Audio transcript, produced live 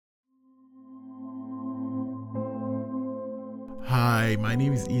Hi, my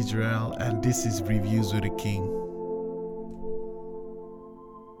name is Israel, and this is Reviews with the King.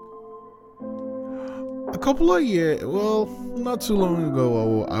 A couple of years, not too long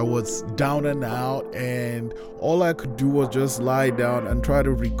ago, I was down and out, and all I could do was just lie down and try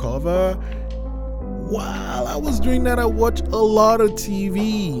to recover. While I was doing that, I watched a lot of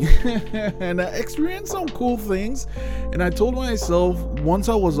TV and I experienced some cool things. And I told myself, once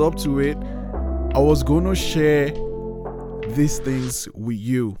I was up to it, I was going to share these things with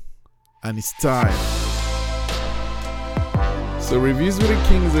you, and it's time. So Reviews with the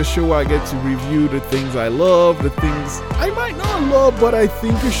King is a show where I get to review the things I love, the things I might not love but I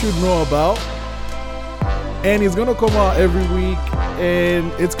think you should know about, and it's gonna come out every week and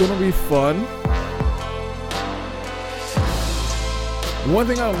it's gonna be fun. One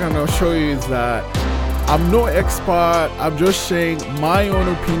thing I'm gonna show you is that I'm no expert. I'm just sharing my own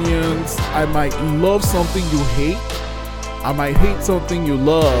opinions. I might love something you hate, I might hate something you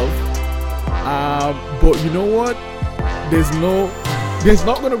love, but you know what? There's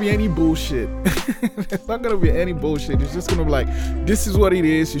not going to be any bullshit. There's not going to be any bullshit. It's just going to be like, this is what it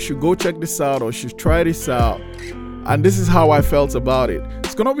is. You should go check this out, or you should try this out. And this is how I felt about it.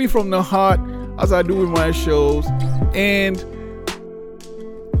 It's going to be from the heart, as I do with my shows. And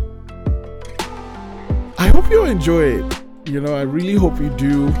I hope you enjoy it. I really hope you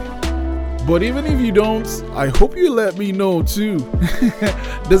do. But even if you don't, I hope you let me know too.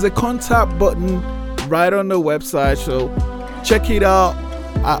 There's a contact button right on the website, so check it out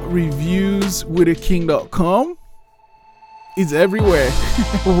at reviewswiththeking.com. It's everywhere,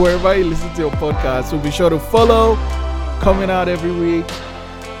 wherever you listen to your podcast. So be sure to follow, coming out every week.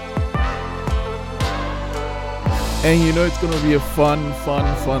 And it's going to be a fun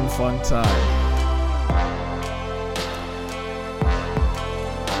time.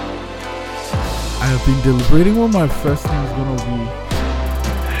 I have been deliberating what my first name is going to be,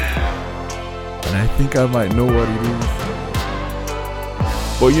 and I think I might know what it is.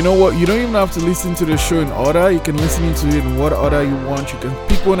 But you know what? You don't even have to listen to the show in order. You can listen to it in what order you want. You can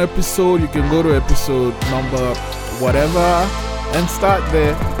pick one episode. You can go to episode number whatever and start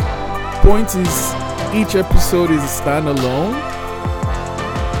there. Point is, each episode is a standalone.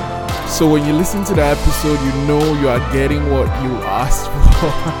 So when you listen to the episode, you know you are getting what you asked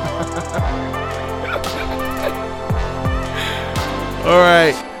for.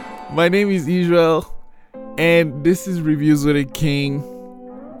 Alright, my name is Israel, and this is Reviews with the King.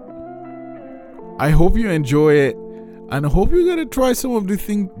 I hope you enjoy it, and I hope you're going to try some of the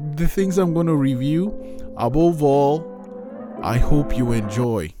things I'm going to review. Above all, I hope you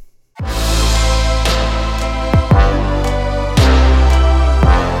enjoy.